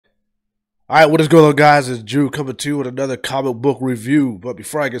All right, what is going on, guys? It's Drew coming to you with another comic book review. But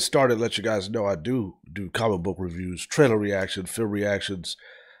before I get started, let you guys know I do comic book reviews, trailer reactions, film reactions,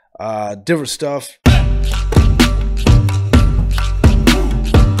 different stuff.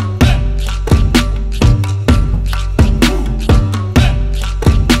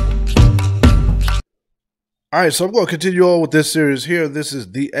 All right, so I'm going to continue on with this series here. This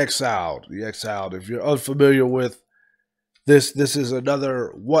is The Exiled. The Exiled. If you're unfamiliar with this is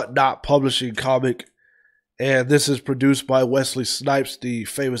another Whatnot Publishing comic. And this is produced by Wesley Snipes, the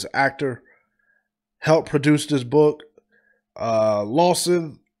famous actor. Helped produce this book.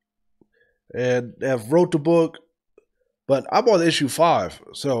 Lawson and have wrote the book. But I'm on issue 5.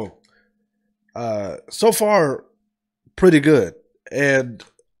 So far, pretty good. And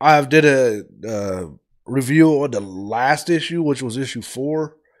I've did a review on the last issue, which was issue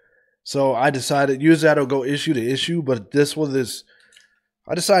 4. So I decided, usually I don't go issue to issue, but this one is,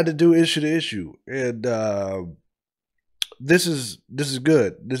 I decided to do issue to issue, and this is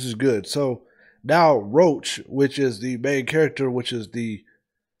good. This is good. So now Roach, which is the main character, which is the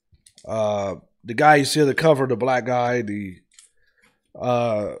guy you see on the cover, the black guy, he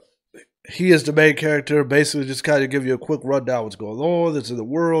is the main character. Basically, just kind of give you a quick rundown what's going on. This is the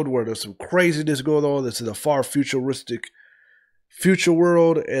world where there's some craziness going on. This is a far futuristic future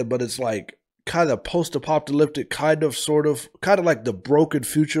world, but it's like kind of post-apocalyptic, kind of like the broken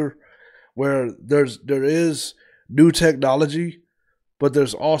future, where there is new technology, but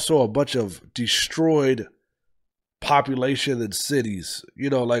there's also a bunch of destroyed population and cities,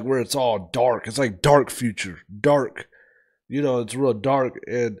 like where it's all dark. It's like dark future, dark, it's real dark.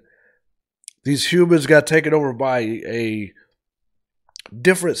 And these humans got taken over by a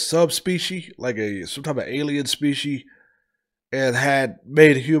different subspecies, like some type of alien species, and had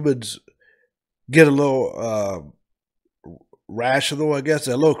made humans get a little rational, I guess,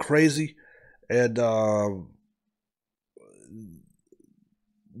 a little crazy. And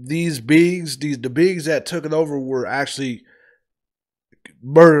these beings, the beings that took it over were actually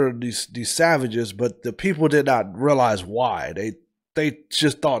murdering these savages, but the people did not realize why. They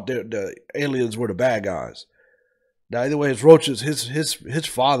just thought the aliens were the bad guys. Now, anyways, Roach's his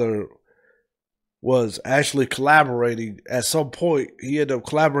father was actually collaborating. At some point, he ended up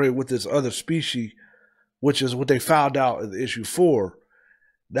collaborating with this other species, which is what they found out in issue 4.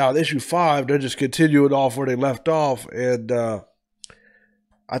 Now, in issue 5, they're just continuing off where they left off, and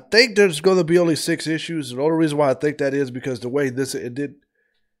I think there's going to be only 6 issues. And the only reason why I think that is because the way this ended,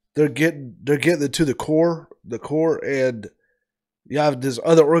 they're getting into the core, and you have this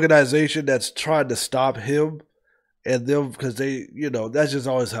other organization that's trying to stop him and them, because they, that's just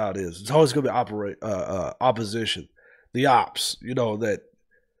always how it is. It's always going to be opposition, the ops, that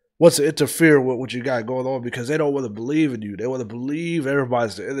wants to interfere with what you got going on, because they don't want to believe in you. They want to believe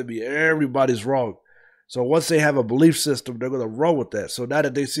everybody's the enemy, everybody's wrong. So once they have a belief system, they're going to run with that. So now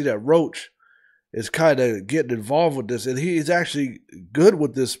that they see that Roach is kind of getting involved with this, and he's actually good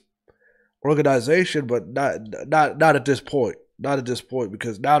with this organization, but not at this point. Not at this point,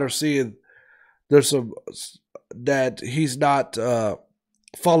 because now they're seeing there's some that he's not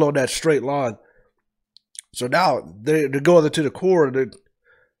following that straight line. So now they're going into the core, and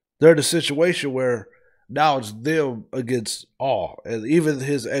they're in a situation where now it's them against all. And even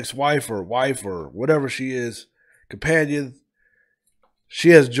his ex-wife or wife or whatever she is, companion, she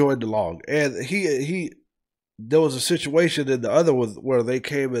has joined along. And there was a situation in the other one where they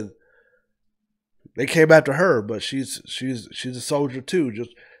came after her, but she's a soldier too.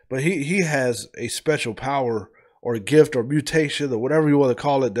 But he has a special power or gift or mutation or whatever you want to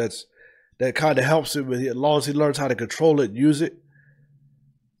call it that kind of helps him, as long as he learns how to control it and use it.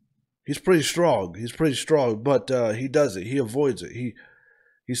 He's pretty strong. But he does it. He avoids it.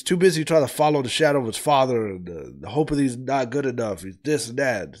 He's too busy trying to follow the shadow of his father, and hoping he's not good enough. He's this and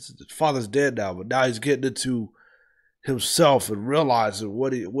that. His father's dead now, but now he's getting into himself and realizing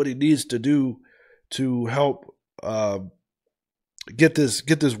what he needs to do to help get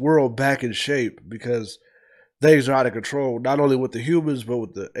this world back in shape, because things are out of control, not only with the humans, but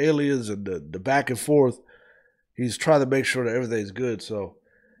with the aliens and the back and forth. He's trying to make sure that everything's good. So,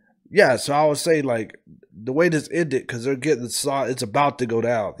 yeah, so I would say, like, the way this ended, because they're getting it's about to go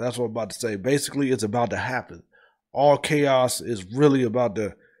down. That's what I'm about to say. Basically, it's about to happen. All chaos is really about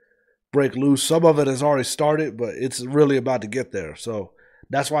to break loose. Some of it has already started, but it's really about to get there. So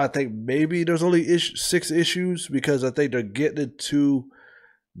that's why I think maybe there's only 6 issues, because I think they're getting into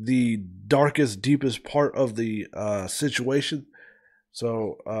the darkest, deepest part of the situation.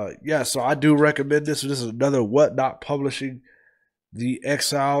 So, yeah, so I do recommend this. This is another Whatnot Publishing, The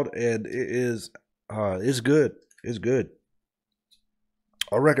Exiled, and it is it's good. It's good.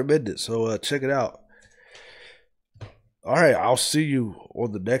 I recommend it. So check it out. All right, I'll see you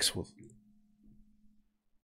on the next one.